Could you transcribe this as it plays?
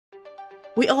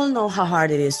We all know how hard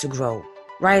it is to grow,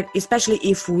 right? Especially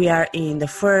if we are in the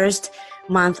first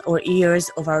month or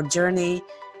years of our journey,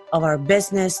 of our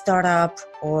business startup,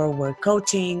 or we're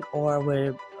coaching, or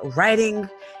we're writing,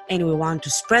 and we want to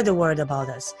spread the word about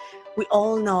us. We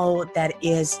all know that it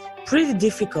is pretty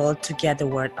difficult to get the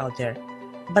word out there.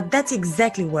 But that's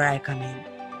exactly where I come in.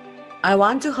 I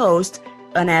want to host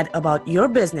an ad about your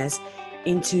business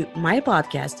into my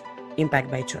podcast, Impact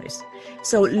by Choice.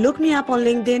 So look me up on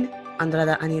LinkedIn,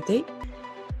 Andrada Anite.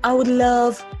 I would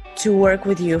love to work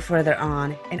with you further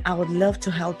on, and I would love to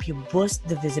help you boost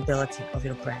the visibility of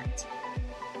your brand.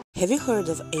 Have you heard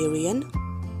of Arian?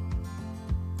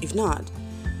 If not,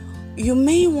 you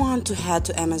may want to head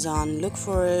to Amazon, look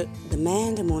for The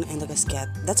Man, the Moon, and the Casket.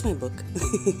 That's my book.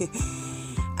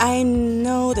 I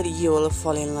know that you will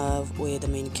fall in love with the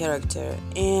main character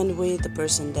and with the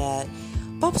person that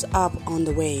pops up on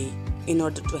the way in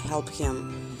order to help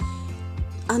him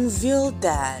unveil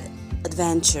that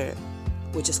adventure,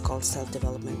 which is called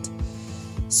self-development.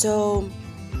 So,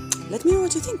 let me know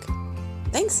what you think.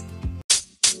 Thanks!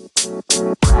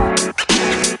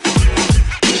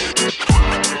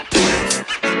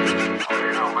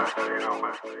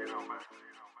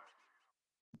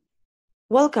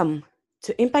 Welcome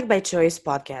to Impact by Choice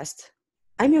podcast.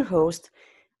 I'm your host,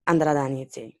 Andrada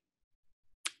Anite.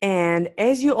 And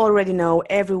as you already know,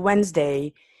 every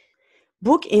Wednesday,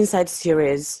 Book Insight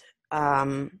series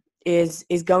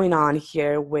is going on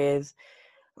here with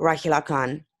Rahila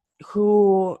Khan,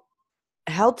 who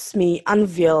helps me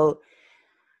unveil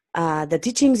the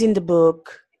teachings in the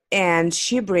book, and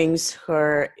she brings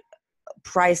her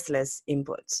priceless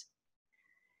inputs.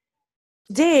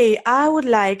 Today, I would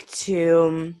like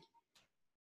to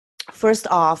first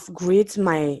off greet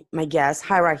my guest.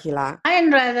 Hi, Rahila. Hi,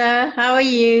 Andrada. How are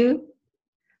you?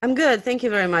 I'm good. Thank you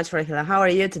very much, Rahila. How are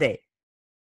you today?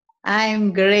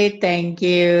 I'm great. Thank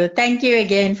you. Thank you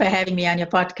again for having me on your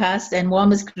podcast, and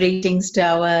warmest greetings to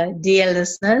our dear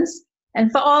listeners.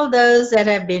 And for all those that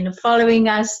have been following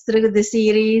us through the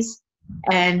series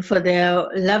and for their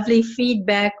lovely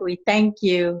feedback, we thank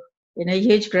you.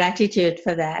 Huge gratitude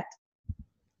for that.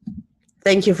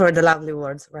 Thank you for the lovely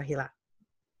words, Rahila.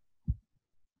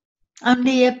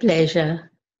 Only a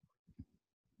pleasure.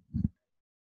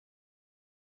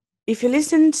 If you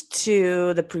listened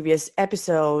to the previous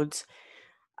episodes,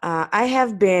 I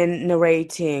have been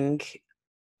narrating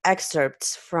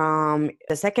excerpts from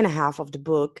the second half of the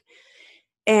book,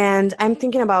 and I'm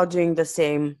thinking about doing the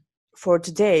same for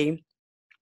today.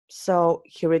 So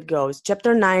here it goes.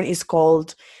 Chapter 9 is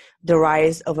called The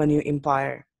Rise of a New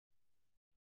Empire.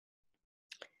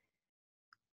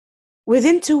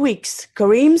 Within 2 weeks,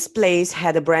 Kareem's place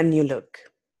had a brand new look,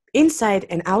 inside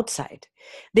and outside.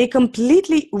 They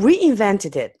completely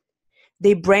reinvented it.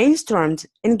 They brainstormed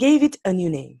and gave it a new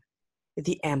name,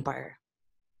 the Empire.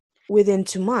 Within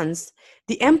 2 months,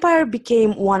 the Empire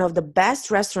became one of the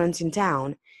best restaurants in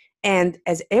town, and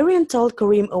as Arian told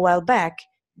Kareem a while back,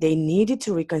 they needed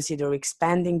to reconsider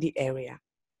expanding the area.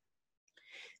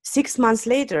 6 months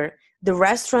later, the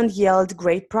restaurant yielded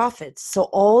great profits, so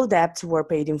all debts were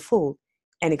paid in full,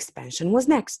 and expansion was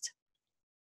next.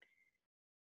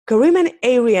 Kareem and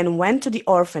Arian went to the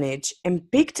orphanage and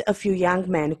picked a few young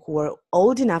men who were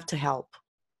old enough to help.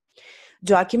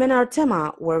 Joachim and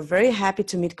Artema were very happy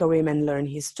to meet Kareem and learn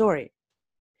his story.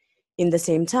 In the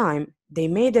same time, they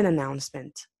made an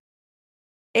announcement.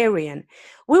 Arian,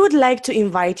 we would like to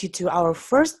invite you to our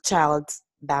first child's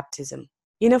baptism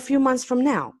in a few months from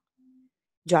now,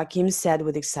 Joachim said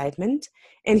with excitement,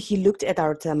 and he looked at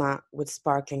Artema with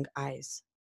sparkling eyes.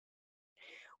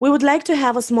 We would like to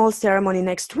have a small ceremony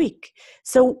next week,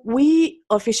 so we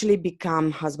officially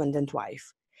become husband and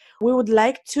wife. We would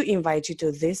like to invite you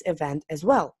to this event as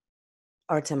well,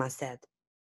 Artema said.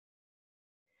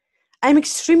 I'm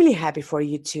extremely happy for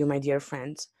you two, my dear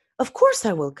friends. Of course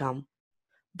I will come.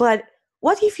 But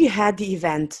what if you had the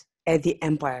event at the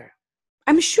Empire?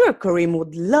 I'm sure Kareem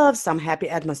would love some happy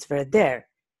atmosphere there.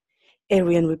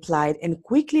 Arian replied and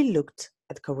quickly looked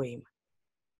at Kareem.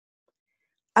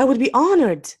 I would be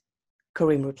honored,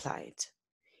 Kareem replied.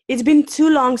 It's been too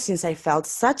long since I felt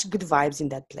such good vibes in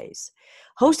that place.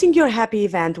 Hosting your happy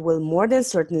event will more than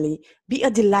certainly be a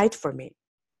delight for me.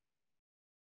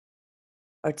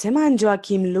 Artema and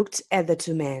Joachim looked at the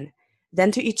two men,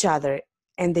 then to each other,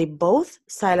 and they both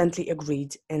silently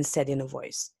agreed and said in a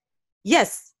voice,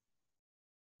 Yes!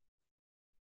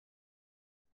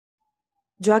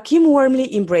 Joachim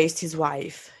warmly embraced his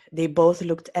wife. They both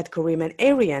looked at Kareem and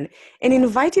Arian and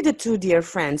invited the two dear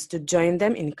friends to join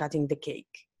them in cutting the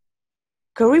cake.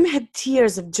 Kareem had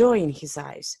tears of joy in his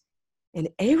eyes, and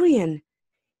Arian,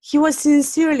 He was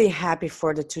sincerely happy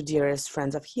for the two dearest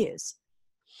friends of his.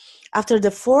 After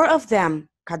the four of them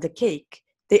cut the cake,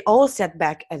 they all sat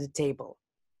back at the table.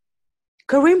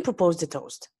 Karim proposed a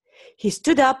toast. He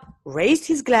stood up, raised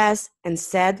his glass, and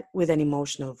said with an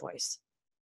emotional voice,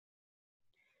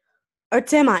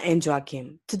 Artema and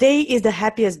Joachim, today is the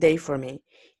happiest day for me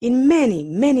in many,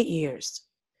 many years.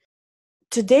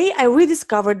 Today I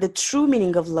rediscovered the true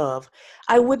meaning of love.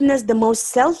 I witnessed the most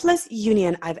selfless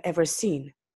union I've ever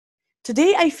seen.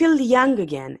 Today I feel young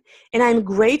again, and I'm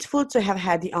grateful to have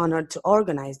had the honor to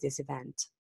organize this event.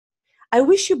 I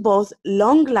wish you both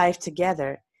long life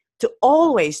together, to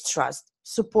always trust,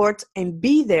 support, and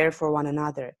be there for one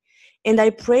another. And I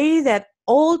pray that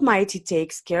Almighty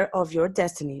takes care of your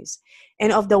destinies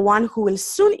and of the one who will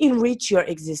soon enrich your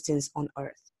existence on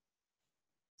earth.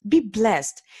 Be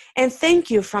blessed, and thank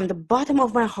you from the bottom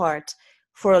of my heart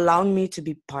for allowing me to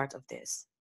be part of this.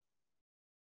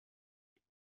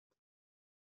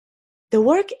 The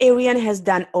work Arian has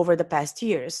done over the past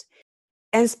years,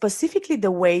 and specifically the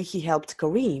way he helped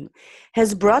Karim,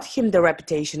 has brought him the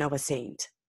reputation of a saint.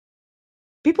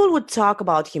 People would talk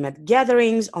about him at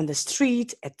gatherings, on the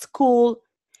street, at school.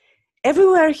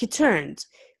 Everywhere he turned,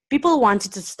 people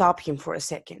wanted to stop him for a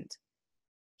second.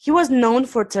 He was known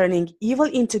for turning evil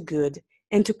into good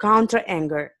and to counter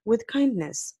anger with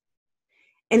kindness.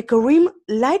 And Karim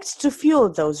liked to fuel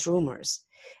those rumors,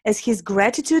 as his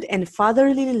gratitude and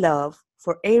fatherly love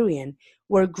for Arian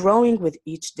were growing with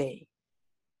each day.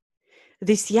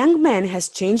 This young man has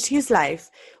changed his life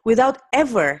without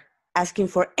ever asking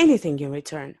for anything in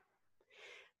return.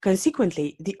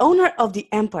 Consequently, the owner of the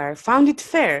empire found it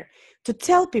fair to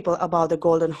tell people about the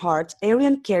golden heart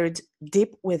Arian carried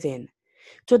deep within,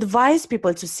 to advise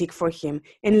people to seek for him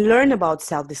and learn about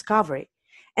self-discovery,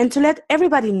 and to let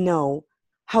everybody know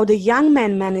how the young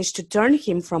man managed to turn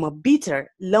him from a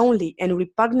bitter, lonely, and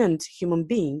repugnant human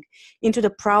being into the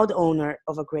proud owner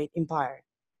of a great empire.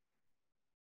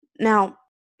 Now,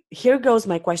 here goes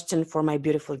my question for my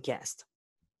beautiful guest.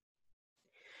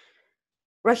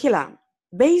 Rahila,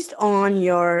 based on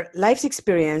your life's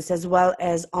experience as well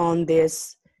as on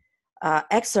this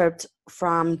excerpt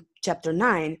from chapter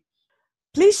 9,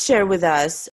 please share with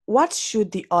us what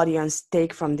should the audience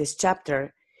take from this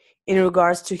chapter in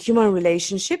regards to human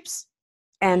relationships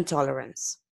and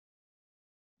tolerance.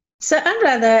 So,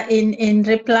 Anuradha, in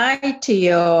reply to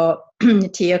your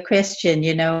to your question,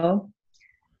 in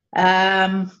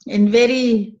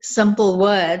very simple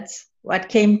words, what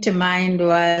came to mind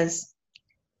was,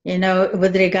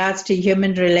 with regards to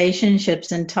human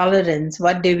relationships and tolerance,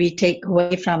 what do we take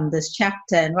away from this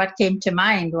chapter? And what came to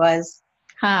mind was,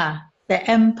 the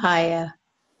empire.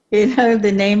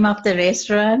 The name of the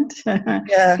restaurant,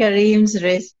 yeah. Karim's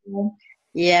restaurant.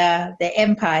 Yeah, the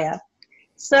empire.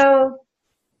 So,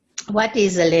 what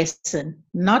is a lesson?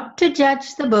 Not to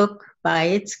judge the book by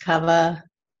its cover.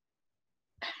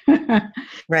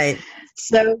 Right.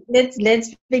 So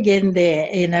let's begin there.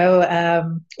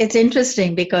 It's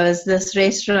interesting because this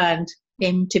restaurant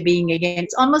came to being again.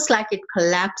 It's almost like it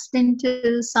collapsed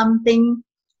into something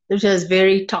which was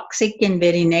very toxic and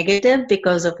very negative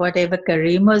because of whatever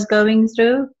Karim was going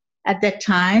through at that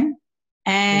time.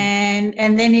 And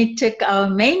then it took our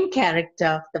main character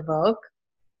of the book,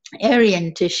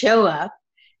 Arian, to show up.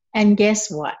 And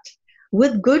guess what?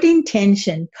 With good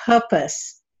intention,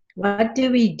 purpose, what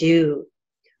do we do?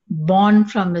 Born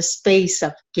from a space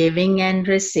of giving and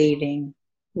receiving,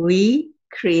 we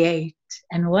create.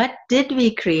 And what did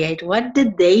we create? What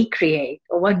did they create?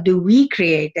 Or what do we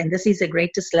create? And this is the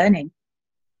greatest learning,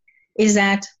 is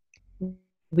that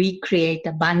we create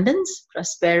abundance,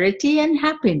 prosperity, and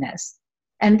happiness.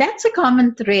 And that's a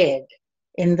common thread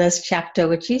in this chapter,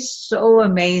 which is so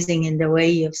amazing in the way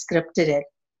you've scripted it.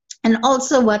 And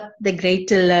also what the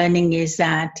greater learning is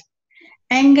that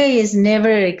anger is never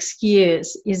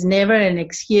an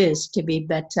excuse to be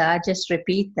bitter. I just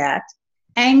repeat that.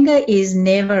 Anger is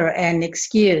never an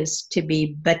excuse to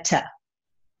be bitter.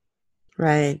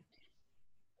 Right.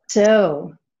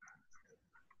 So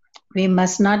we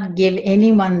must not give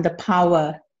anyone the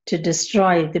power to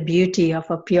destroy the beauty of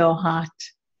a pure heart.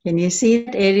 Can you see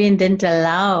that Arian didn't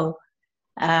allow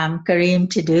Karim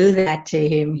to do that to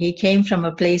him? He came from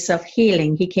a place of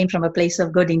healing. He came from a place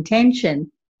of good intention.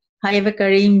 However,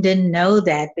 Karim didn't know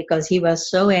that because he was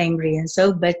so angry and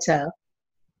so bitter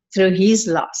through his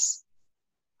loss.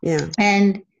 Yeah.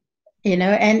 And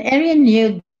Arian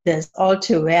knew this all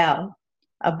too well.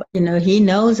 He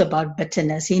knows about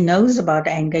bitterness. He knows about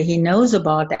anger. He knows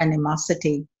about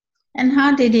animosity. And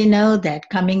how did he know that?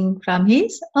 Coming from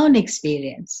his own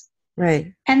experience.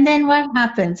 Right. And then what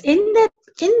happens? In that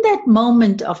in that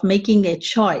moment of making a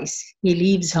choice, he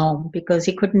leaves home because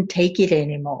he couldn't take it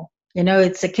anymore.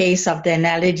 It's a case of the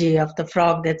analogy of the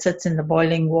frog that sits in the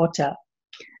boiling water.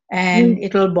 And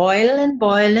it will boil and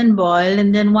boil and boil.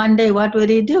 And then one day, what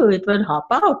would it do? It would hop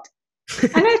out.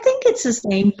 And I think it's the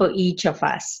same for each of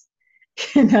us.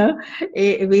 We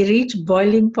reach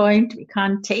boiling point. We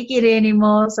can't take it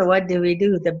anymore. So what do?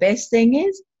 The best thing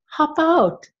is hop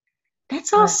out.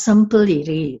 That's how simple it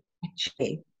is,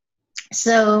 actually.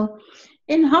 So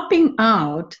in hopping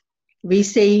out, we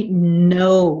say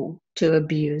no to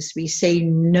abuse. We say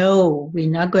no, we're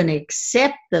not going to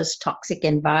accept this toxic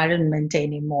environment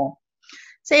anymore.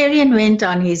 So Aryan went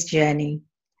on his journey.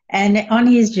 And on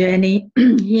his journey,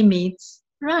 he meets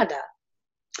Radha.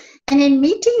 And in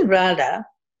meeting Radha,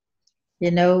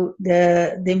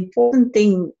 the important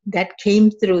thing that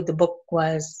came through the book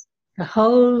was the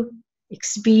whole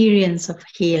experience of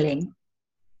healing.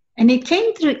 And it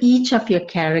came through each of your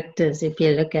characters, if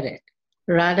you look at it.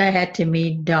 Radha had to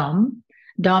meet Dom.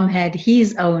 Dom had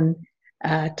his own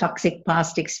toxic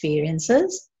past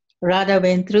experiences. Radha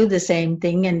went through the same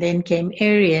thing, and then came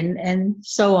Aryan, and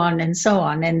so on and so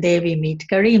on. And there we meet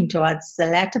Kareem towards the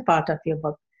latter part of your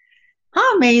book.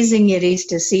 How amazing it is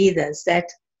to see this, that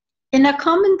in a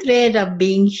common thread of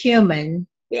being human,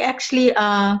 we actually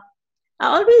are. I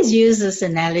always use this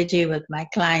analogy with my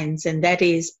clients, and that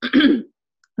is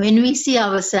when we see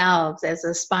ourselves as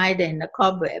a spider in a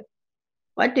cobweb,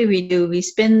 what do? We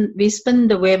spin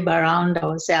the web around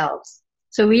ourselves.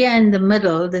 So we are in the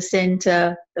middle, the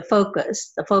center, the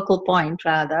focus, the focal point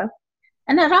rather.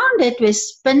 And around it we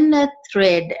spin a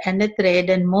thread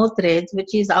and more threads,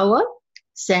 which is our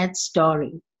sad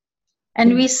story.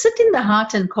 And we sit in the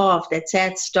heart and core of that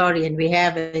sad story, and we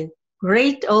have a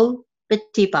great old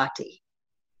pity party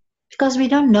because we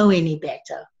don't know any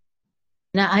better.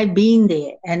 Now, I've been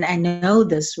there and I know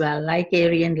this well, like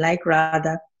Aryan, like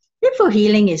Radha. Therefore,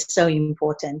 healing is so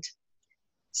important.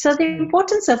 So the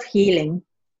importance of healing,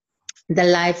 the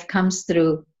life comes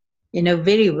through,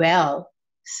 very well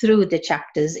through the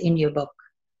chapters in your book.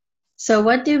 So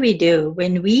what do?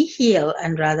 When we heal,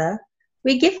 and rather,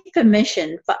 we give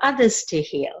permission for others to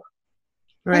heal.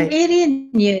 Right. And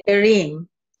Aryan knew Kareem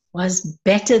was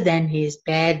better than his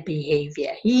bad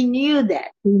behavior. He knew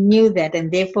that, and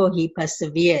therefore he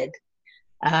persevered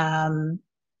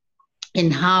in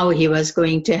how he was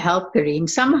going to help Kareem.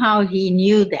 Somehow he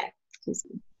knew that.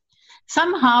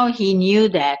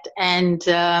 And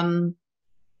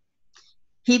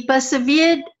he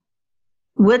persevered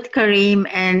with Kareem,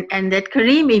 and that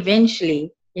Kareem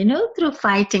eventually, through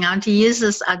fighting, I want to use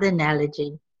this other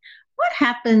analogy. What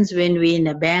happens when we're in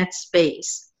a bad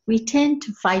space? We tend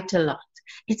to fight a lot.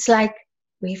 It's like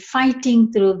we're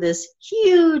fighting through this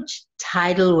huge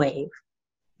tidal wave.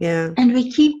 Yeah. And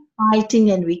we keep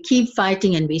fighting and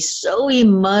we're so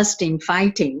immersed in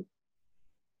fighting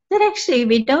that actually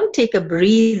we don't take a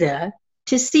breather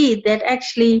to see that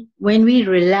actually when we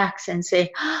relax and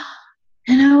say,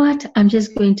 you know what, I'm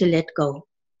just going to let go.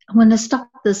 I want to stop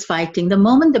this fighting. The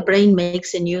moment the brain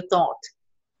makes a new thought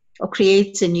or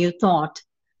creates a new thought,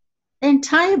 the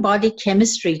entire body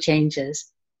chemistry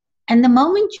changes. And the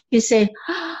moment you say,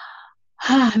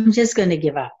 I'm just going to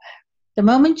give up, the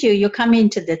moment you come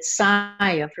into that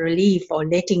sigh of relief or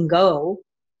letting go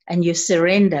and you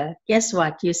surrender, guess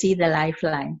what? You see the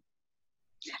lifeline.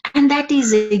 And that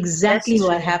is exactly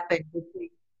what happened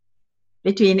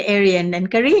between Aryan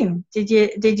and Kareem.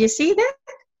 Did you see that?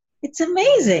 It's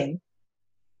amazing.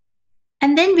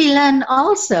 And then we learn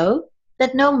also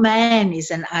that no man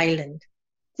is an island.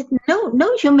 That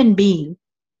no human being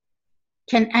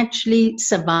can actually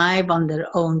survive on their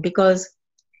own, because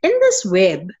in this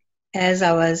web, as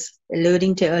I was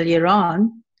alluding to earlier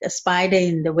on, the spider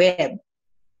in the web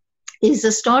is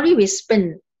a story we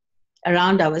spin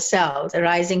around ourselves,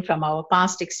 arising from our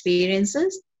past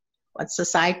experiences, what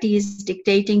society is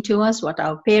dictating to us, what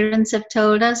our parents have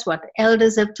told us, what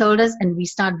elders have told us, and we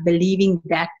start believing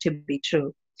that to be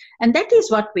true. And that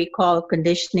is what we call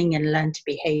conditioning and learned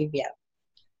behavior.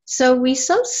 So we're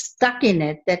so stuck in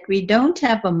it that we don't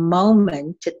have a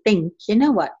moment to think, you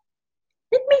know what,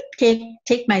 let me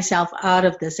take myself out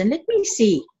of this and let me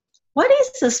see, what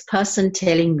is this person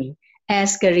telling me,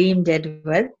 as Kareem did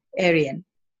with Aryan.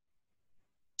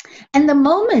 And the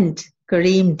moment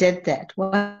Kareem did that,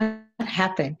 what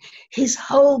happened? His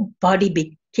whole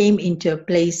body came into a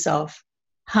place of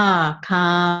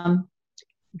calm,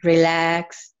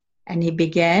 relax, and he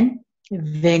began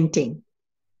venting.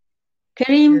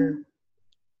 Kareem,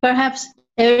 perhaps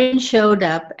Aryan showed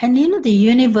up, and the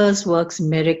universe works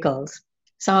miracles.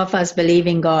 Some of us believe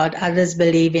in God, others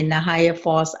believe in a higher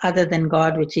force other than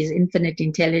God, which is infinite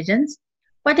intelligence.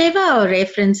 Whatever our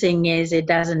referencing is, it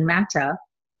doesn't matter.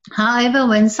 However,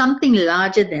 when something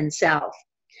larger than self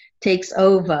takes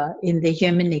over in the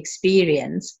human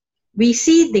experience, we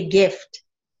see the gift.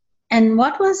 And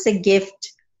what was the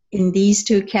gift in these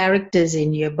two characters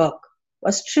in your book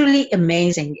was truly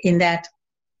amazing, in that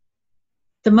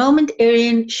the moment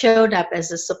Arian showed up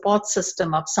as a support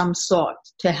system of some sort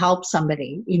to help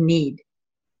somebody in need,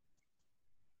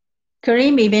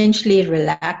 Kareem eventually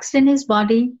relaxed in his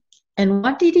body. And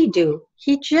what did he do?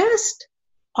 He just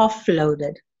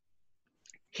offloaded.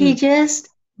 He just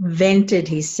vented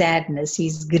his sadness,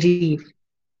 his grief,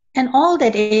 and all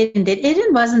that Arian did.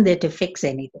 Arian wasn't there to fix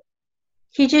anything.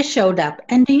 He just showed up.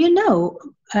 And do you know,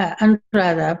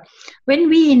 Anuradha, when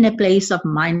we in a place of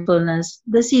mindfulness,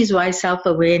 this is why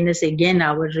self-awareness, again,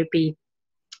 I would repeat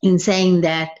in saying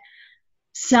that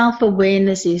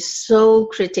self-awareness is so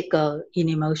critical in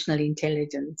emotional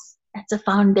intelligence. That's a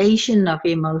foundation of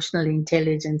emotional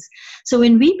intelligence. So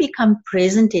when we become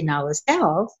present in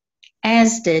ourselves,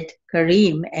 as did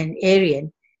Kareem and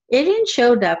Arian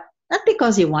showed up not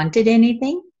because he wanted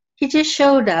anything. He just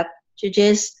showed up to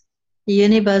just, the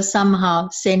universe somehow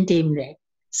sent him there.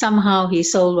 Somehow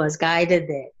his soul was guided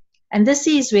there. And this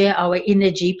is where our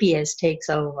inner GPS takes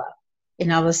over,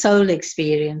 in our soul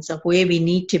experience of where we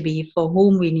need to be, for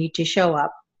whom we need to show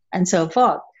up, and so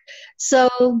forth. So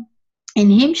in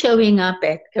him showing up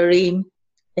at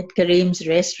Kareem's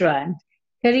restaurant,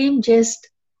 Kareem just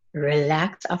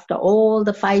relaxed after all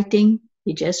the fighting.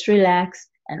 He just relaxed,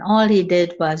 and all he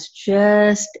did was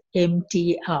just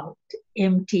empty out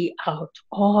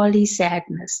all his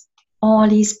sadness, all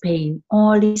his pain,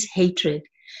 all his hatred.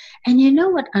 And you know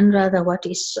what, Anuradha, what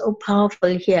is so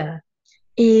powerful here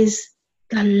is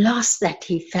the loss that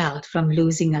he felt from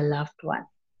losing a loved one.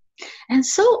 And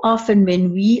so often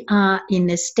when we are in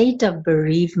a state of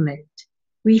bereavement,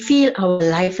 we feel our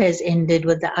life has ended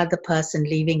with the other person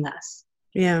leaving us.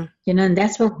 Yeah. And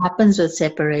that's what happens with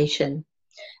separation.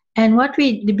 And what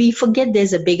we forget,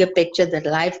 there's a bigger picture, that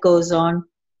life goes on,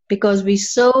 because we're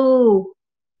so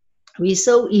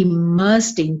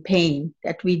immersed in pain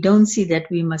that we don't see that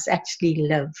we must actually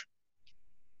live.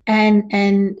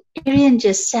 And Arian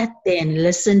just sat there and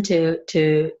listened to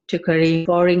Kareem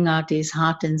pouring out his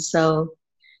heart and soul.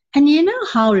 And you know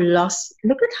how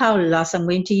look at how loss, I'm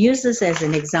going to use this as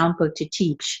an example to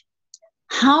teach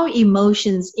how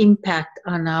emotions impact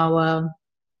on our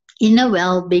inner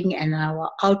well-being and our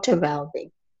outer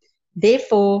well-being.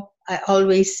 Therefore, I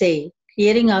always say,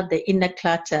 clearing out the inner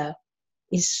clutter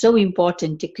is so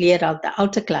important to clear out the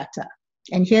outer clutter.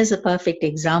 And here's a perfect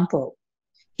example.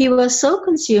 He was so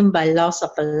consumed by loss of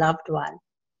a loved one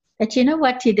that you know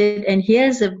what he did? And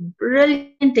here's a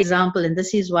brilliant example, and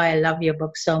this is why I love your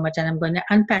book so much, and I'm going to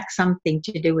unpack something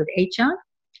to do with HR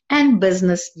and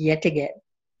business yet again.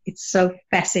 It's so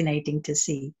fascinating to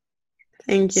see.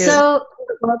 Thank you. So in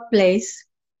the workplace,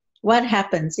 what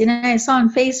happens? I saw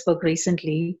on Facebook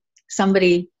recently,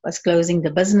 somebody was closing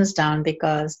the business down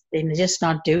because they're just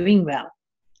not doing well.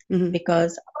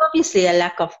 Because obviously a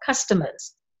lack of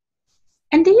customers.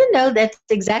 And do you know that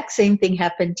the exact same thing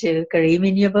happened to Kareem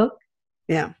in your book?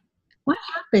 Yeah. What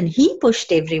happened? He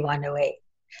pushed everyone away.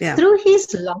 Yeah. Through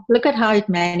his love, look at how it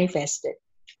manifested.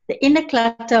 The inner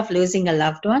clutter of losing a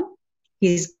loved one,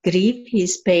 his grief,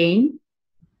 his pain,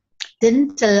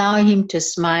 didn't allow him to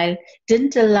smile,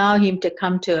 didn't allow him to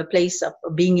come to a place of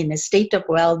being in a state of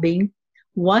well-being.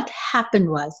 What happened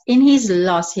was, in his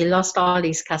loss, he lost all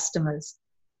his customers.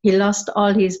 He lost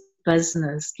all his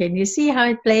business. Can you see how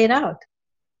it played out?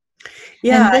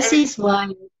 Yeah. And this is why,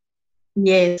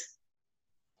 yes.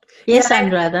 Yes, yeah,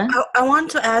 Anuradha. I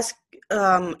want to ask,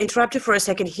 interrupt you for a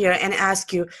second here and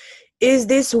ask you, is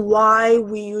this why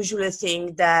we usually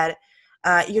think that,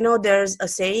 there's a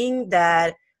saying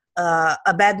that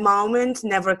a bad moment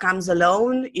never comes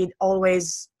alone. It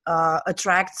always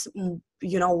attracts,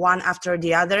 one after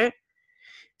the other.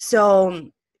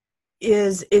 So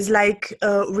is like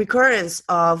a recurrence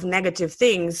of negative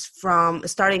things from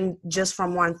starting just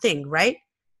from one thing, right?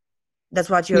 That's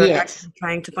what you're actually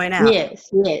trying to point out. Yes.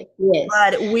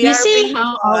 But you see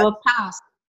how our past.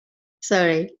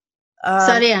 Sorry,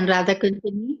 Anuradha,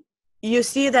 continue. You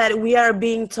see that we are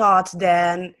being taught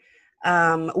then.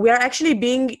 We are actually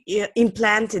being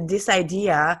implanted this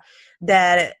idea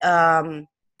that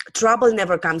trouble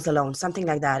never comes alone. Something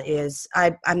like that is,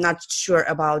 I'm not sure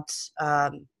about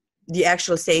the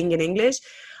actual saying in English,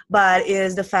 but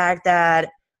is the fact that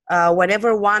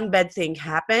whenever one bad thing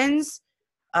happens,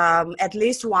 at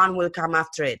least one will come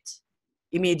after it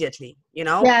immediately,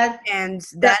 Yeah, and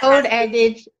the old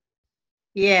adage.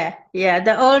 Yeah,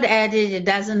 the old adage, it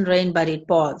doesn't rain, but it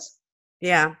pours.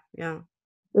 Yeah.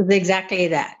 It's exactly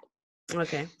that.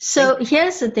 Okay. So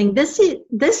here's the thing. This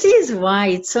is why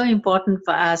it's so important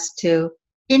for us to,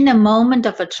 in a moment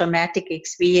of a traumatic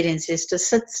experience, is to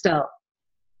sit still.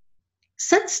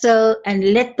 Sit still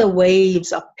and let the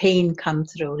waves of pain come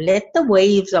through. Let the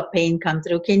waves of pain come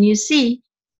through. Can you see?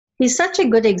 He's such a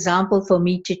good example for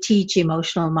me to teach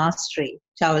emotional mastery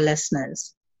to our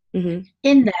listeners. Mm-hmm.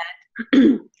 In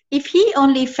that, if he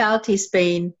only felt his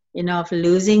pain, of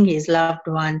losing his loved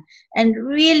one and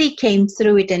really came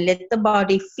through it and let the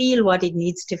body feel what it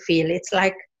needs to feel, it's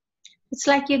like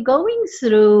you're going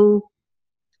through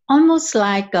almost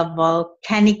like a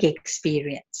volcanic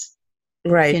experience.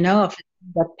 Right. Of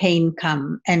the pain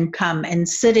come and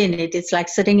sit in it. It's like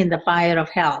sitting in the fire of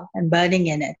hell and burning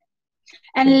in it.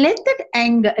 And let that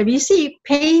anger, you see,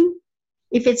 pain,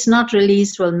 if it's not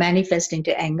released, will manifest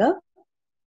into anger.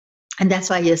 And that's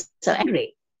why you're so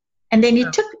angry. And then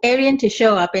it took Arian to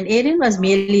show up, and Arian was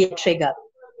merely a trigger.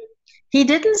 He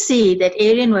didn't see that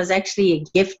Arian was actually a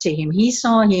gift to him. He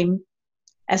saw him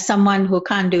as someone who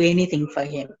can't do anything for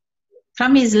him.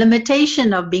 From his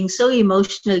limitation of being so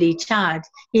emotionally charged,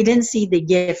 he didn't see the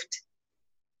gift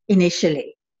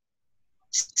initially.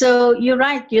 So you're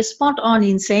right, you're spot on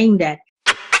in saying that.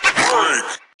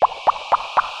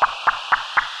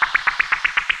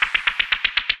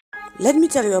 Let me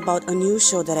tell you about a new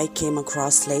show that I came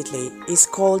across lately. It's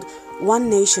called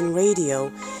One Nation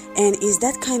Radio, and is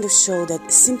that kind of show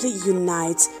that simply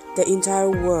unites the entire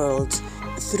world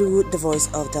through the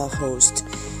voice of the host.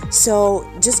 So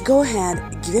just go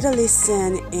ahead, give it a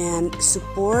listen, and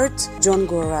support John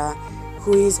Gora,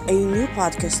 who is a new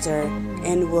podcaster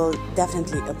and will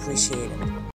definitely appreciate it.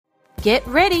 Get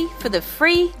ready for the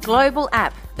free global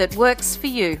app that works for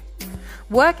you.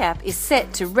 WorkApp is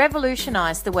set to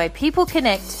revolutionize the way people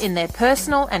connect in their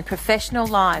personal and professional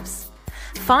lives.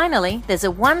 Finally, there's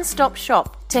a one-stop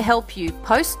shop to help you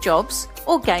post jobs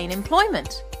or gain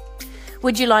employment.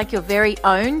 Would you like your very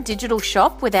own digital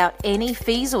shop without any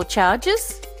fees or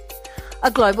charges? A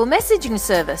global messaging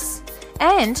service.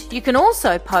 And you can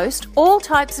also post all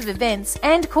types of events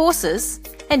and courses,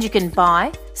 and you can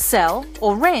buy, sell,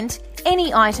 or rent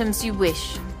any items you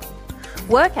wish.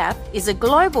 WorkApp is a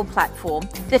global platform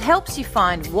that helps you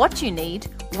find what you need,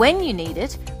 when you need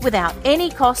it, without any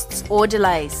costs or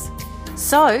delays.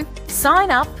 So, sign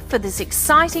up for this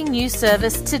exciting new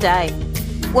service today.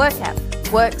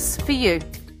 WorkApp works for you.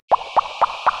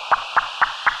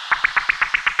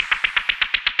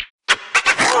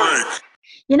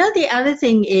 The other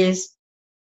thing is,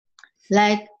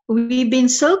 like, we've been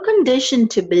so conditioned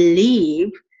to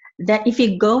believe that if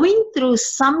you're going through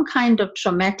some kind of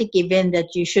traumatic event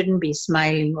that you shouldn't be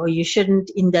smiling, or you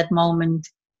shouldn't in that moment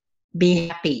be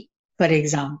happy, for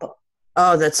example.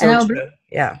 Oh, that's so true.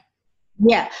 Yeah.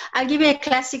 Yeah. I'll give you a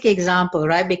classic example,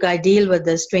 right? Because I deal with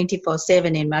this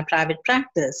 24/7 in my private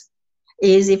practice,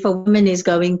 is if a woman is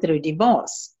going through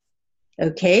divorce.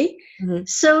 Okay. Mm-hmm.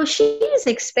 So she is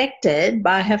expected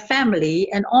by her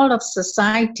family and all of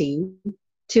society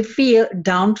to feel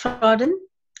downtrodden,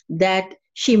 that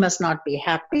she must not be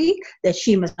happy, that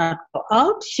she must not go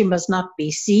out, she must not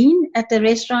be seen at the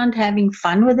restaurant having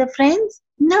fun with her friends.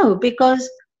 No, because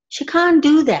she can't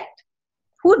do that.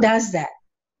 Who does that?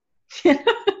 Can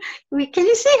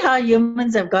you see how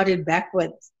humans have got it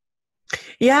backwards?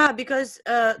 Yeah, because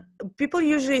people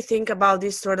usually think about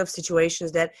these sort of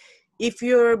situations that if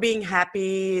you're being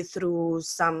happy through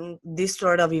this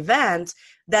sort of event,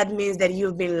 that means that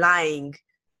you've been lying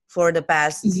for the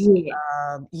past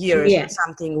years or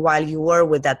something while you were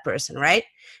with that person, right?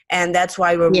 And that's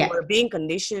why we're being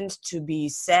conditioned to be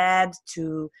sad,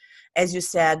 to, as you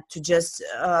said, to just,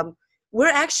 we're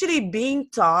actually being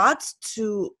taught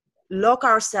to lock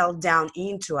ourselves down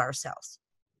into ourselves.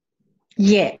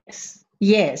 Yes,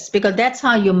 because that's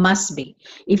how you must be.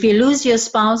 If you lose your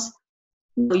spouse,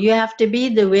 you have to be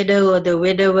the widow or the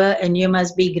widower, and you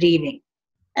must be grieving.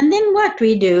 And then what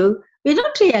we do, we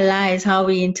don't realize how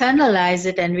we internalize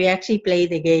it, and we actually play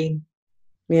the game.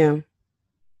 Yeah.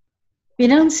 We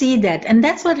don't see that. And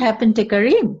that's what happened to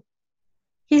Kareem.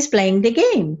 He's playing the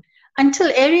game. Until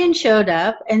Arian showed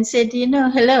up and said,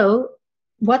 hello,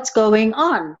 what's going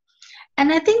on?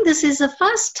 And I think this is the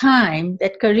first time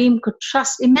that Kareem could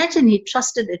trust. Imagine he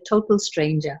trusted a total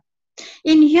stranger.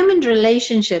 In human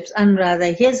relationships,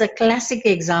 Anuradha, here's a classic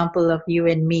example of you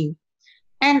and me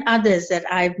and others that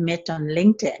I've met on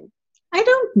LinkedIn. I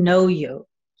don't know you,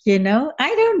 I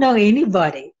don't know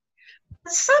anybody.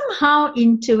 But somehow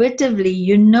intuitively,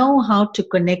 you know how to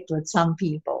connect with some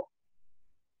people.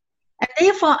 And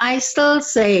therefore, I still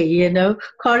say,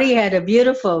 Corey had a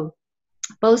beautiful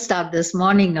post out this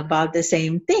morning about the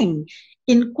same thing.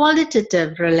 in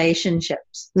qualitative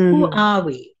relationships, who are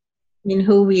we, in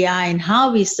who we are and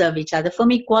how we serve each other? For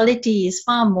me, quality is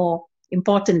far more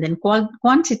important than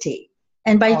quantity.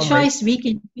 And by choice, we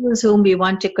can choose whom we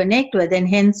want to connect with. And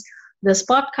hence, this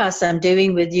podcast I'm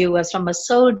doing with you was from a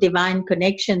soul divine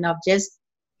connection of just,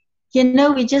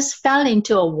 we just fell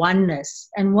into a oneness.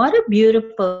 And what a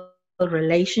beautiful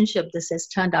relationship this has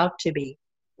turned out to be,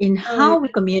 in how we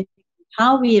communicate,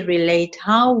 how we relate,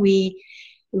 how we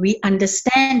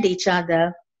understand each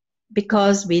other,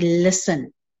 because we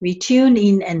listen. We tune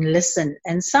in and listen.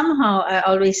 And somehow, I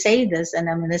always say this, and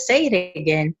I'm going to say it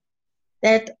again,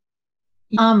 that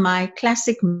you are my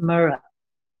classic mirror.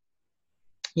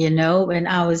 When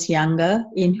I was younger,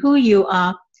 in who you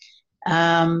are,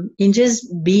 in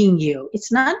just being you.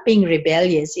 It's not being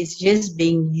rebellious. It's just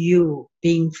being you,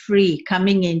 being free,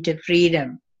 coming into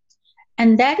freedom.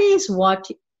 And that is what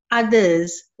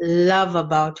others love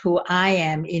about who I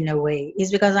am, in a way,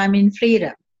 is because I'm in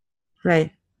freedom.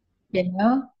 Right.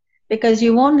 Because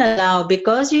you won't allow,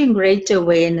 because you're in greater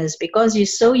awareness, because you're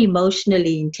so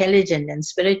emotionally intelligent and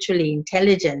spiritually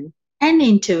intelligent and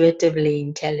intuitively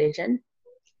intelligent,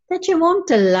 that you won't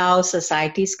allow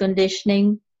society's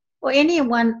conditioning or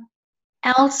anyone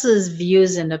else's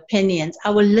views and opinions. I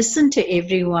will listen to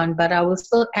everyone, but I will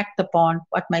still act upon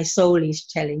what my soul is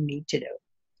telling me to do,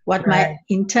 what my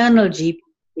internal GPS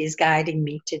is guiding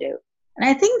me to do. And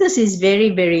I think this is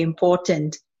very, very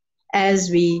important as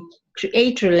we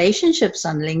create relationships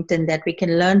on LinkedIn, that we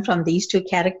can learn from these two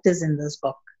characters in this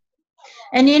book.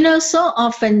 And so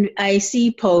often I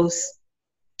see posts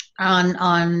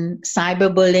on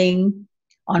cyberbullying,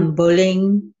 on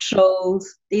bullying,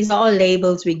 trolls. These are all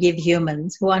labels we give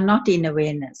humans who are not in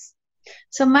awareness.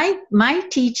 So my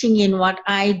teaching in what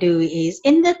I do is,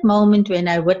 in that moment when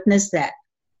I witness that,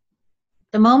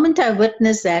 the moment I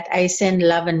witness that, I send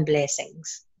love and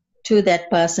blessings to that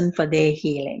person for their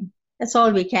healing. That's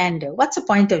all we can do. What's the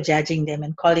point of judging them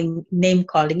and name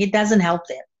calling? It doesn't help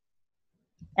them.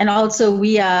 And also,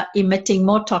 we are emitting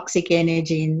more toxic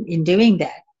energy in doing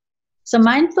that. So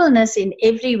mindfulness in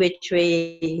every which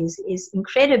way is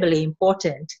incredibly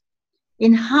important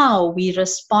in how we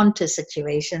respond to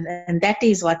situations. And that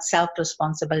is what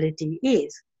self-responsibility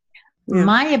is. Yeah.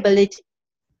 My ability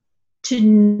to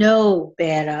know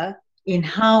better in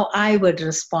how I would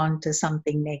respond to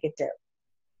something negative.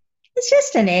 It's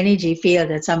just an energy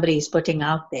field that somebody is putting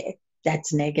out there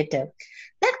that's negative.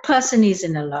 That person is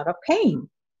in a lot of pain.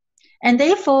 And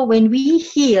therefore, when we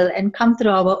heal and come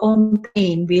through our own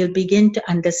pain, we'll begin to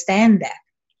understand that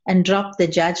and drop the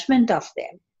judgment of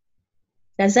them.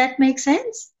 Does that make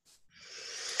sense?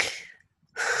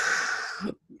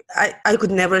 I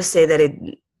could never say that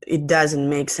it doesn't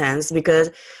make sense,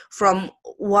 because from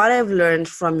what I've learned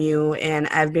from you, and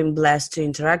I've been blessed to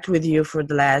interact with you for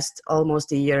the last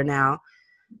almost a year now,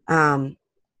 on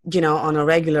a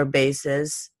regular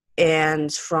basis.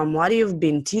 And from what you've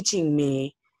been teaching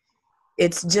me,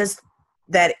 it's just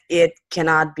that it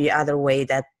cannot be other way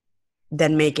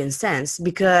than making sense,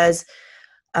 because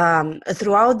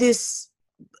throughout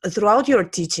your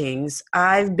teachings,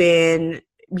 I've been,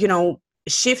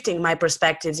 shifting my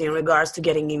perspectives in regards to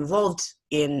getting involved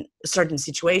in certain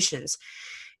situations.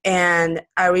 And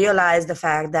I realized the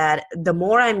fact that the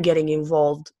more I'm getting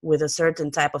involved with a certain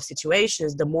type of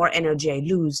situations, the more energy I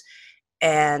lose.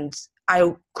 And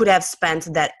I could have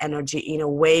spent that energy in a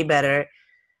way better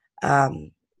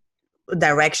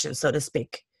direction, so to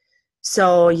speak.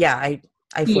 So yeah,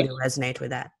 I fully resonate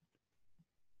with that.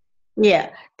 Yeah.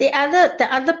 The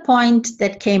other point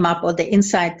that came up, or the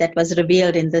insight that was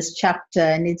revealed in this chapter,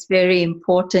 and it's very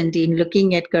important in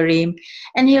looking at Kareem,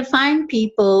 and you'll find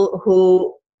people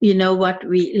who, we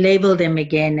label them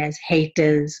again as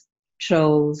haters,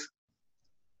 trolls.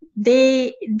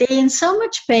 They're in so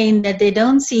much pain that they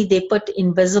don't see they put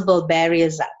invisible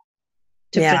barriers up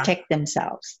to protect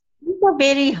themselves. These are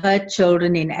very hurt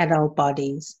children in adult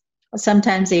bodies, or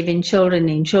sometimes even children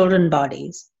in children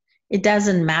bodies. It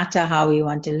doesn't matter how we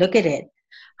want to look at it.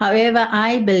 However,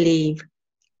 I believe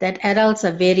that adults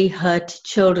are very hurt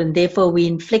children. Therefore, we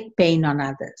inflict pain on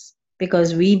others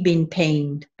because we've been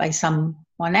pained by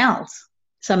someone else.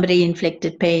 Somebody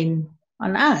inflicted pain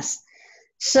on us.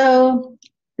 So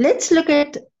let's look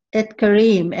at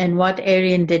Kareem and what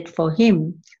Arian did for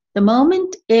him. The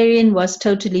moment Arian was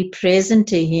totally present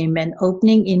to him and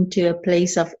opening into a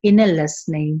place of inner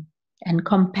listening and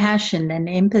compassion and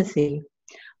empathy,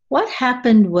 what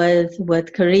happened with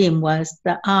Kareem was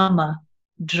the armor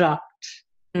dropped.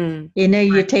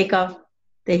 You take off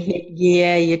the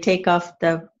headgear, you take off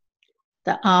the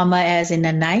armor as in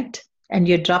a knight, and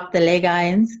you drop the leg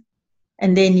irons,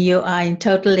 and then you are in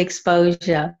total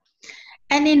exposure.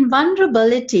 And in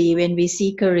vulnerability, when we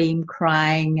see Kareem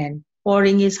crying and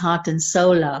pouring his heart and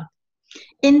soul out,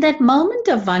 in that moment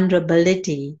of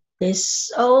vulnerability, there's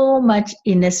so much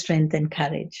inner strength and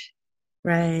courage.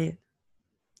 Right.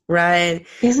 Right.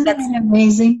 Isn't that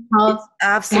amazing how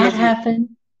absolutely, that happened?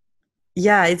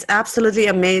 Yeah, it's absolutely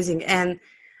amazing. And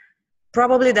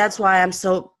probably that's why I'm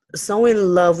so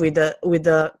in love with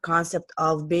the concept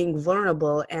of being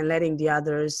vulnerable and letting the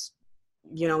others,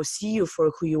 see you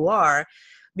for who you are.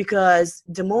 Because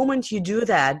the moment you do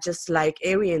that, just like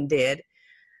Arian did,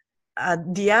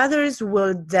 the others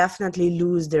will definitely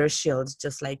lose their shields,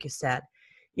 just like you said,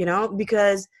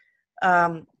 because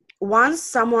once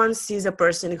someone sees a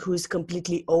person who's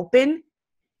completely open,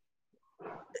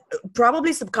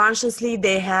 probably subconsciously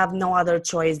they have no other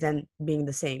choice than being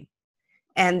the same.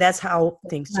 And that's how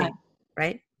things change,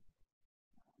 right?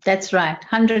 That's right,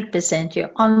 100%.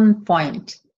 You're on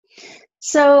point.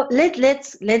 So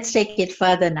let's take it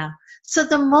further now. So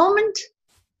the moment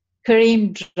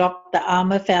Kareem dropped, the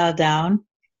armor fell down,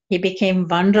 he became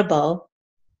vulnerable.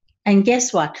 And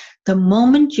guess what? The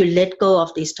moment you let go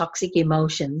of these toxic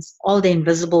emotions, all the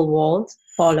invisible walls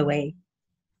fall away.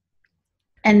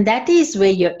 And that is where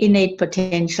your innate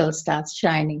potential starts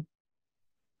shining.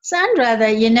 Sandra,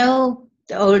 the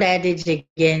old adage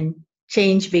again,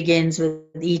 change begins with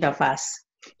each of us.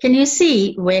 Can you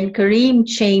see when Kareem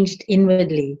changed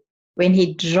inwardly, when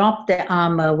he dropped the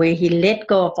armor, where he let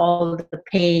go of all the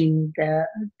pain, the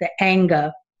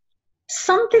anger,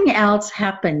 something else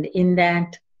happened in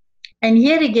that. And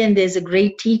here again, there's a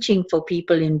great teaching for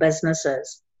people in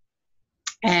businesses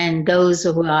and those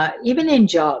who are even in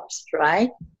jobs, right?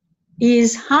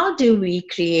 Is how do we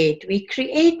create? We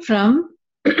create from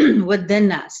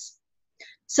within us.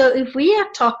 So if we are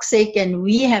toxic and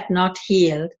we have not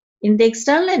healed, in the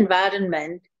external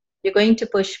environment, you're going to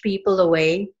push people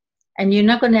away and you're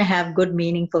not going to have good,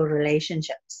 meaningful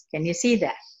relationships. Can you see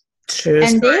that? True.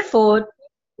 And therefore,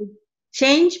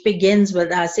 change begins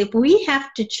with us. If we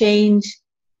have to change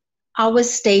our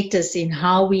status in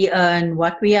how we earn,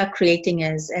 what we are creating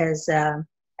as a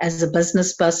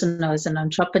business person or as an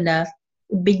entrepreneur,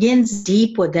 it begins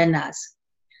deep within us.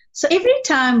 So every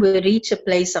time we reach a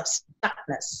place of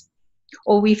stuckness,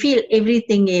 or we feel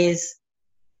everything is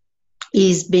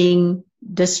being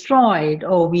destroyed,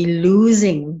 or we're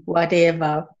losing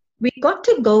whatever, we got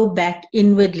to go back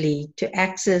inwardly to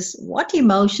access what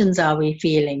emotions are we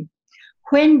feeling.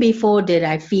 When before did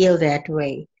I feel that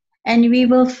way? And we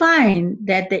will find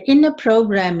that the inner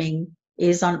programming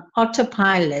is on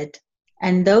autopilot,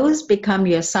 and those become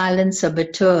your silent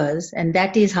saboteurs, and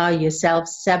that is how you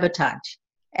self-sabotage,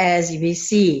 as we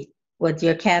see with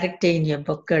your character in your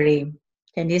book, Kareem.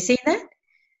 Can you see that?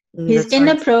 His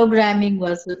inner programming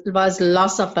was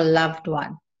loss of a loved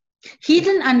one. He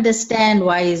didn't understand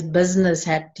why his business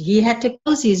he had to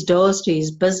close his doors to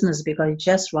his business because it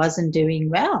just wasn't doing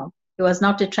well. He was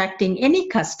not attracting any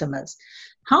customers.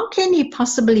 How can he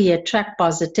possibly attract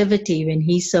positivity when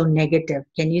he's so negative?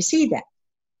 Can you see that?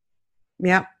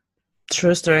 Yeah,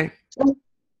 true story.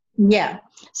 Yeah.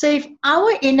 So if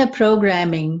our inner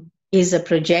programming is a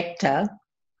projector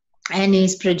and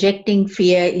is projecting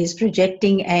fear, is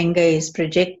projecting anger, is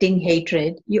projecting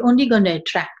hatred, you're only going to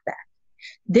attract that.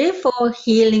 Therefore,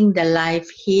 healing the life,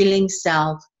 healing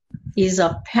self is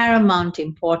of paramount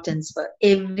importance for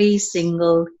every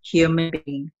single human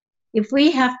being. If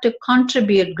we have to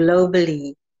contribute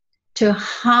globally to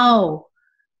how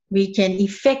we can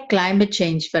affect climate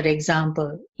change, for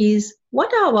example, is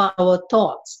what are our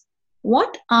thoughts?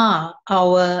 What are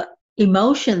our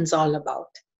emotions all about?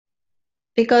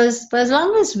 Because for as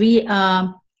long as we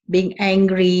are being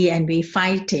angry and we're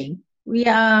fighting,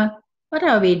 what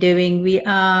are we doing? We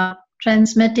are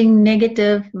transmitting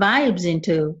negative vibes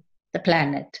into the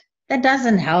planet. That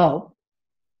doesn't help.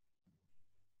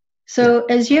 So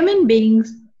as human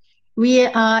beings,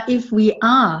 if we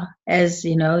are, as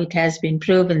you know, it has been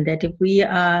proven that if we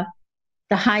are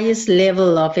the highest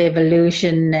level of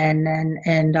evolution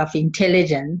and of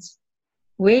intelligence,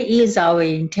 where is our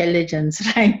intelligence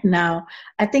right now?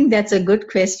 I think that's a good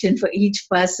question for each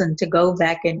person to go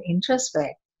back and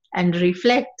introspect and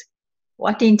reflect.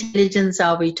 What intelligence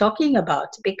are we talking about?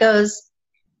 Because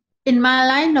in my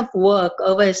line of work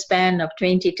over a span of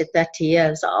 20 to 30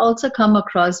 years, I also come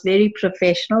across very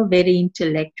professional, very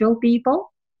intellectual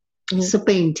people,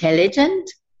 super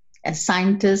intelligent, as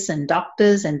scientists and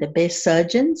doctors and the best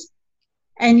surgeons.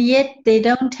 And yet they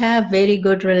don't have very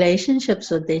good relationships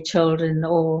with their children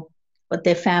or with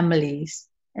their families.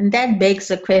 And that begs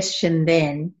the question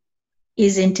then,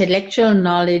 is intellectual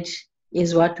knowledge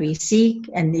is what we seek?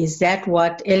 And is that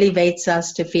what elevates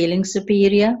us to feeling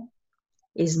superior?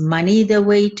 Is money the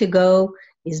way to go?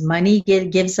 Is money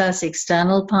gives us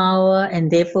external power and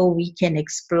therefore we can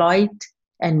exploit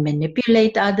and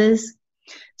manipulate others?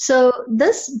 So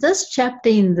this chapter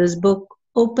in this book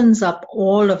opens up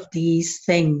all of these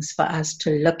things for us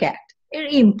to look at.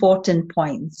 Very important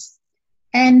points.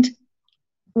 And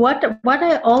what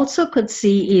I also could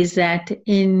see is that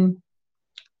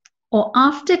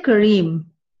after Kareem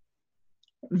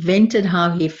vented how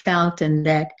he felt and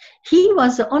that he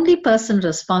was the only person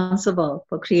responsible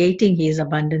for creating his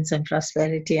abundance and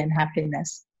prosperity and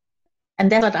happiness.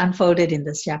 And that's what unfolded in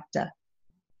this chapter.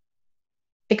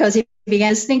 Because he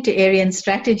began listening to Arian's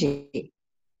strategy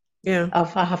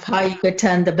of how you could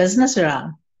turn the business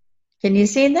around. Can you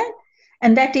see that?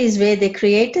 And that is where they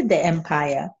created the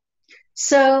empire.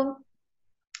 So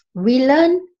we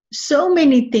learn so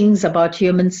many things about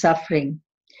human suffering.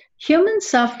 Human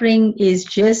suffering is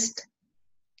just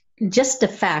a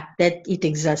fact that it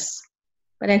exists.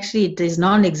 But actually it is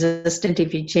non-existent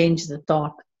if you change the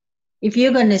thought. If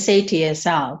you're going to say to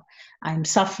yourself, I'm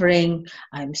suffering,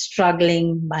 I'm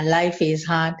struggling, my life is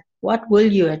hard, what will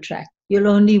you attract? You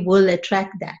only will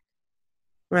attract that.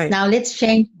 Right. Now let's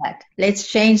change that. Let's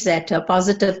change that to a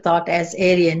positive thought as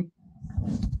Arian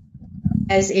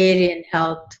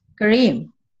helped Kareem.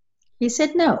 He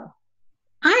said, no,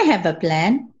 I have a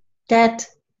plan that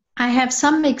I have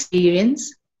some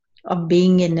experience of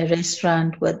being in a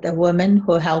restaurant with a woman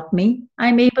who helped me.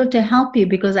 I'm able to help you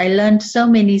because I learned so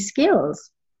many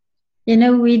skills. You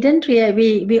know, we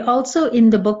also in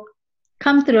the book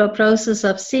come through a process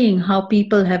of seeing how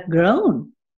people have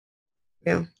grown.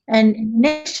 Yeah. And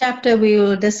next chapter, we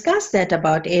will discuss that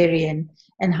about Arian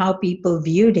and how people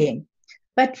viewed him.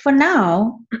 But for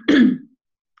now,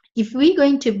 if we're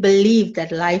going to believe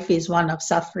that life is one of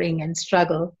suffering and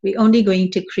struggle, we're only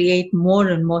going to create more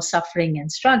and more suffering and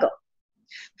struggle.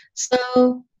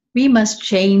 So we must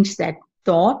change that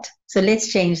thought. So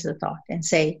let's change the thought and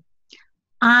say,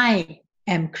 I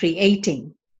am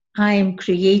creating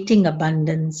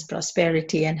abundance,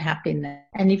 prosperity, and happiness.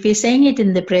 And if you're saying it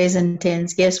in the present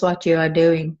tense, guess what you are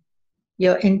doing?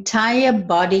 Your entire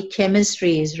body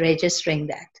chemistry is registering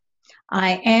that.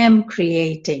 I am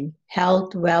creating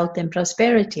health, wealth, and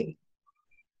prosperity.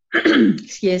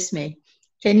 Excuse me.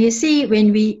 Can you see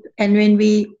when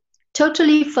we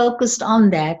totally focused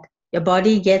on that, your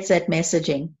body gets that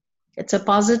messaging. It's a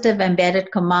positive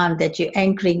embedded command that you're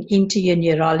anchoring into your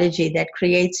neurology that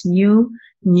creates new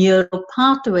neural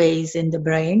pathways in the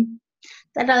brain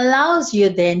that allows you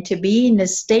then to be in a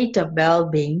state of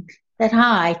well-being that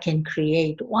I can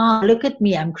create. Wow, look at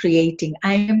me, I'm creating.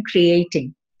 I am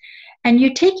creating. And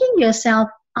you're taking yourself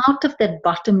out of that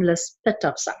bottomless pit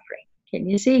of suffering. Can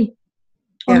you see?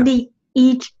 Yeah. Only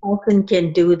each person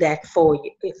can do that for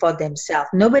you, for themselves.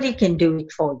 Nobody can do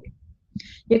it for you.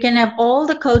 You can have all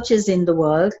the coaches in the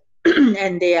world,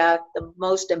 and they are the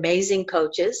most amazing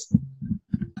coaches.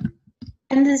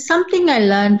 And there's something I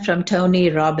learned from Tony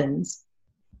Robbins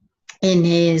in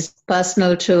his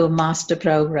Personal True Master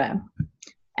program.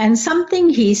 And something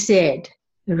he said,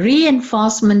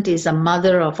 reinforcement is a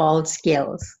mother of all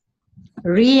skills.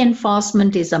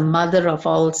 Reinforcement is a mother of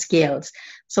all skills.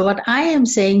 So what I am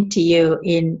saying to you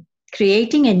in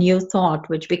creating a new thought,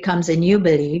 which becomes a new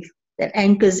belief that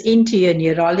anchors into your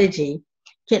neurology,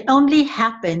 can only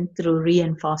happen through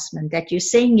reinforcement, that you're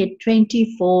saying it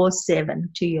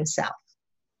 24/7 to yourself.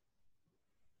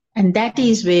 And that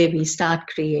is where we start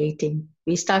creating.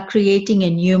 We start creating a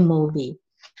new movie.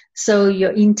 So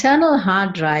your internal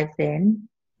hard drive then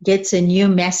gets a new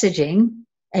messaging,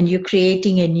 and you're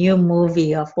creating a new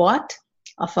movie of what?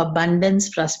 Of abundance,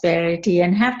 prosperity,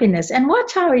 and happiness. And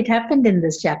watch how it happened in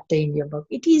this chapter in your book.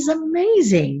 It is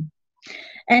amazing.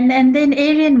 And then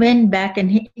Arian went back and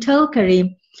he told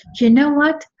Kareem, you know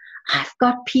what? I've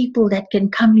got people that can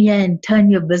come here and turn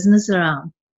your business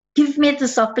around. Give me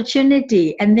this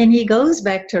opportunity. And then he goes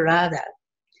back to Radha.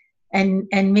 And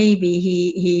maybe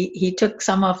he took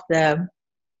some of the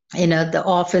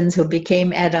orphans who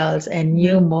became adults and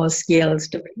knew more skills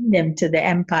to bring them to the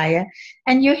empire.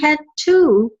 And you had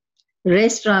 2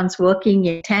 restaurants working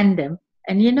in tandem.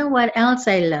 And you know what else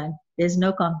I learned? There's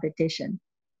no competition.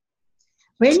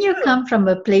 When you come from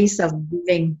a place of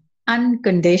giving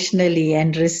unconditionally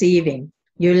and receiving,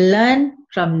 you learn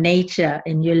from nature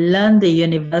and you learn the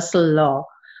universal law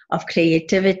of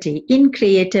creativity. In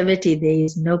creativity, there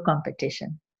is no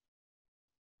competition.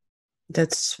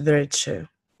 That's very true.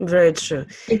 Very true.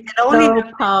 It's and only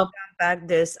so back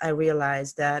this, I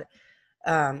realized that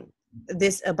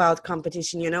this about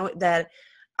competition, that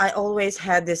I always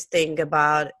had this thing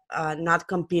about not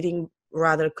competing,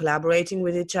 rather collaborating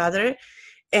with each other.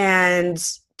 And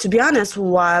to be honest,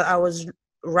 while I was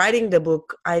writing the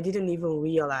book, I didn't even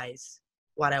realize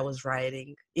what I was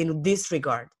writing in this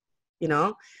regard,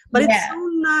 but it's so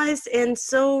nice and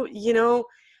so,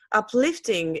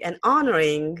 uplifting and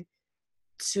honoring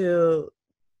to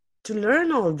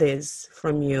learn all this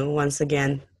from you once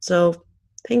again. So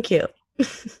thank you.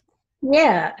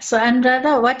 Yeah. So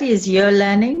Anuradha, what is your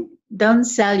learning? Don't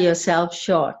sell yourself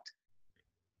short.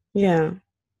 Yeah.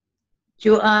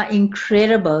 You are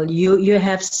incredible. You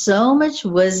have so much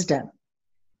wisdom,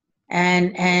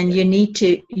 and you need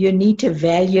to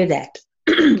value that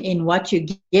in what you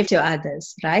give to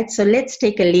others, right? So let's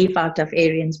take a leaf out of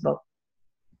Arian's book.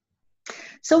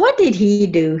 So what did he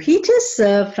do? He just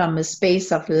served from a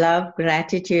space of love,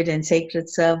 gratitude, and sacred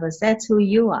service. That's who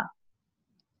you are.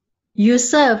 You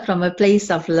serve from a place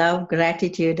of love,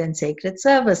 gratitude, and sacred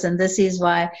service. And this is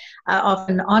why I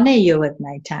often honor you with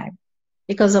my time.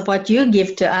 Because of what you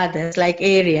give to others, like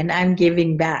Arian, I'm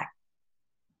giving back.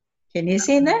 Can you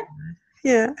see that?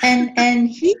 Yeah. And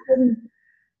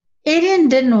Arian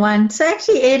didn't want, so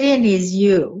actually Arian is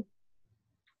you.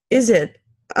 Is it?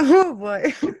 Oh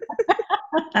boy.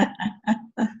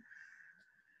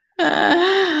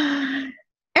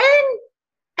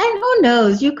 And who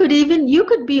knows, you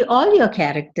could be all your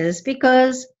characters,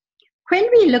 because when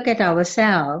we look at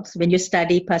ourselves, when you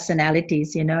study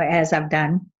personalities, as I've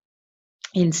done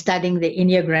in studying the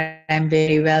Enneagram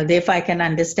very well, therefore I can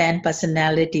understand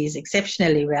personalities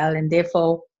exceptionally well, and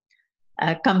therefore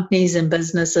companies and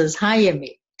businesses hire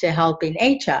me to help in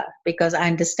HR, because I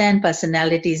understand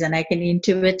personalities and I can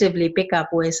intuitively pick up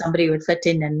where somebody would fit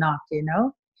in and not,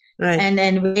 Right.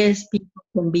 and where people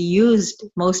can be used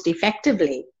most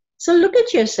effectively. So look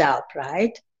at yourself,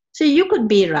 right? So you could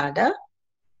be Radha,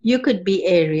 you could be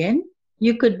Arian,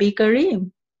 you could be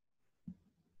Kareem.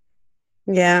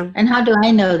 Yeah. And how do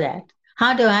I know that?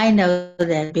 How do I know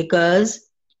that? Because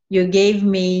you gave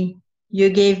me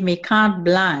carte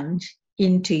blanche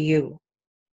into you.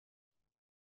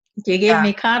 You gave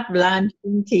me carte blanche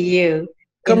into you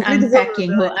in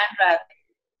unpacking who Anuradha.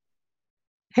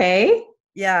 Hey?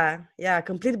 Yeah,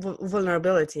 complete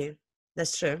vulnerability.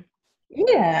 That's true.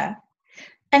 Yeah.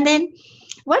 And then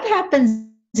what happens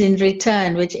in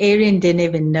return, which Arian didn't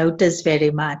even notice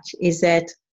very much, is that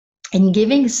in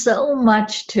giving so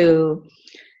much to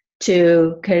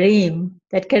Kareem,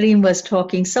 that Kareem was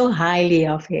talking so highly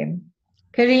of him.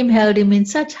 Kareem held him in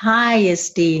such high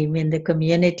esteem in the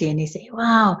community, and he said,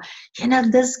 wow,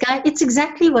 this guy, it's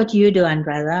exactly what you do,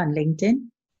 Anuradha, on LinkedIn.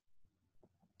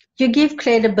 You give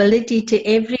credibility to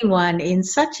everyone in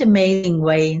such an amazing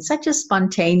way, in such a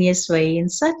spontaneous way, in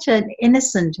such an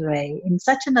innocent way, in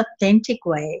such an authentic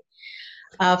way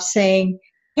of saying,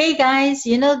 hey guys,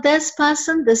 this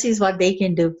person, this is what they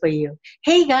can do for you.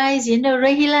 Hey guys,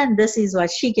 Rahila, this is what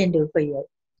she can do for you.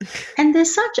 And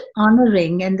there's such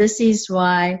honoring, and this is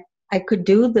why I could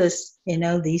do this,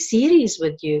 these series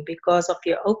with you, because of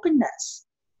your openness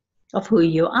of who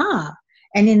you are.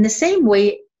 And in the same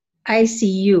way, I see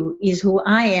you is who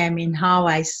I am in how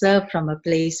I serve from a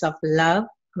place of love,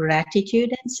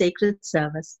 gratitude, and sacred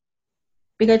service.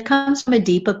 Because it comes from a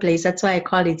deeper place. That's why I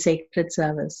call it sacred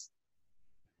service.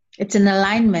 It's an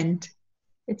alignment.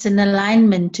 It's an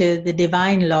alignment to the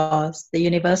divine laws, the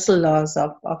universal laws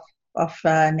of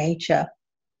nature.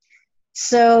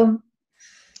 So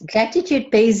gratitude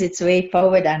pays its way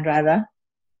forward, Anuradha,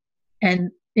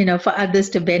 and for others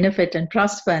to benefit and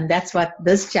prosper. And that's what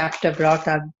this chapter brought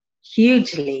up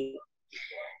hugely.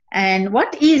 And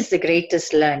what is the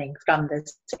greatest learning from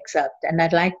this excerpt? And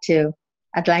I'd like to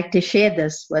share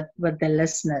this with the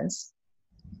listeners.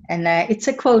 And it's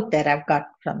a quote that I've got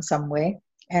from somewhere,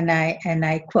 and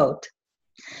I quote: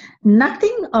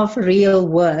 "Nothing of real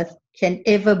worth can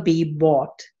ever be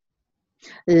bought.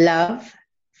 Love,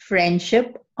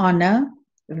 friendship, honor,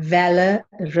 valor,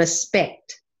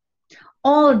 respect,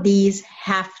 all these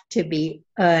have to be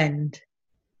earned."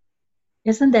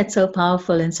 Isn't that so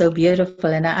powerful and so beautiful?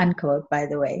 And I unquote, by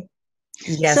the way.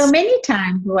 Yes. So many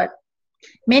times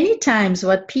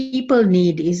what people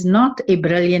need is not a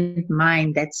brilliant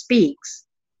mind that speaks,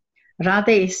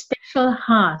 rather a special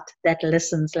heart that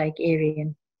listens, like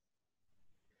Arian.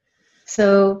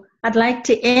 So I'd like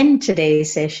to end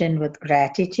today's session with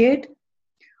gratitude.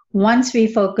 Once we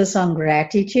focus on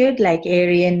gratitude, like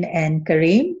Arian and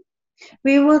Kareem,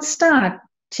 we will start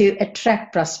to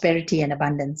attract prosperity and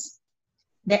abundance.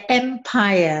 The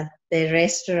empire, the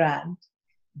restaurant,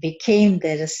 became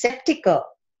the receptacle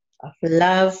of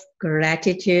love,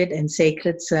 gratitude, and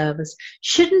sacred service.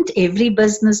 Shouldn't every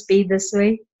business be this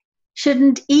way?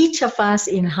 Shouldn't each of us,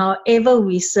 in however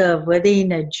we serve, whether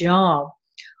in a job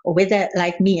or whether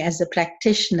like me as a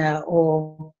practitioner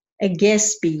or a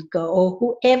guest speaker, or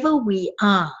whoever we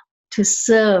are, to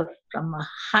serve from a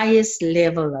highest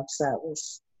level of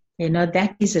service.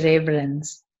 That is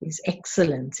reverence, is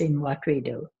excellence in what we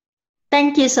do.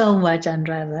 Thank you so much,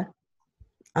 Anuradha.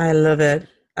 I love it.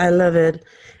 I love it.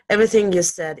 Everything you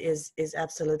said is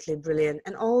absolutely brilliant.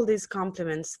 And all these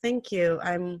compliments, thank you.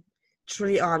 I'm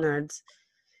truly honored,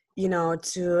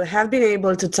 to have been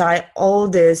able to tie all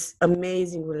this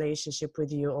amazing relationship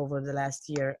with you over the last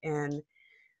year. And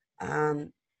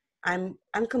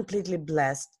I'm completely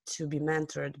blessed to be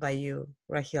mentored by you,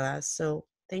 Rahila. So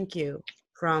thank you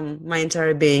from my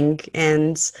entire being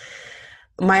and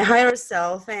my higher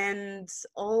self and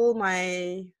all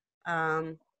my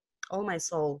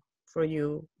soul for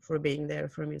you, for being there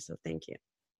for me. So thank you.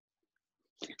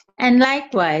 And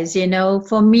likewise,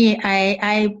 for me,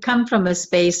 I come from a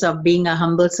space of being a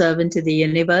humble servant to the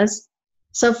universe.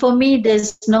 So for me,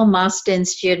 there's no master and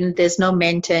student, there's no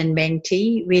mentor and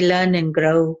mentee. We learn and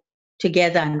grow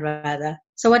together, Anuradha.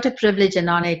 So what a privilege and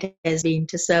honor it has been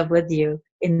to serve with you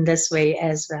in this way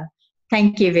as well.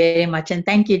 Thank you very much. And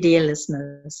thank you, dear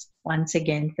listeners, once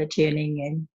again for tuning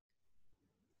in.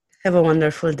 Have a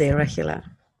wonderful day, Rahila.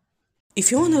 If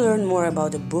you want to learn more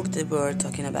about the book that we're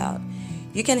talking about,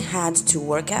 you can head to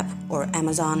WorkApp or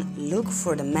Amazon, look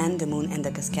for The Man, the Moon, and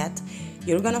the Casket.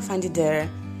 You're going to find it there.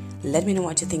 Let me know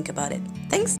what you think about it.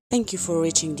 Thanks. Thank you for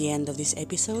reaching the end of this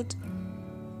episode.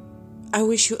 I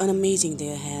wish you an amazing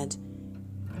day ahead.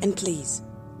 And please,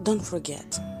 don't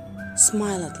forget,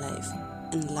 smile at life,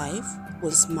 and life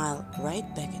will smile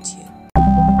right back at you.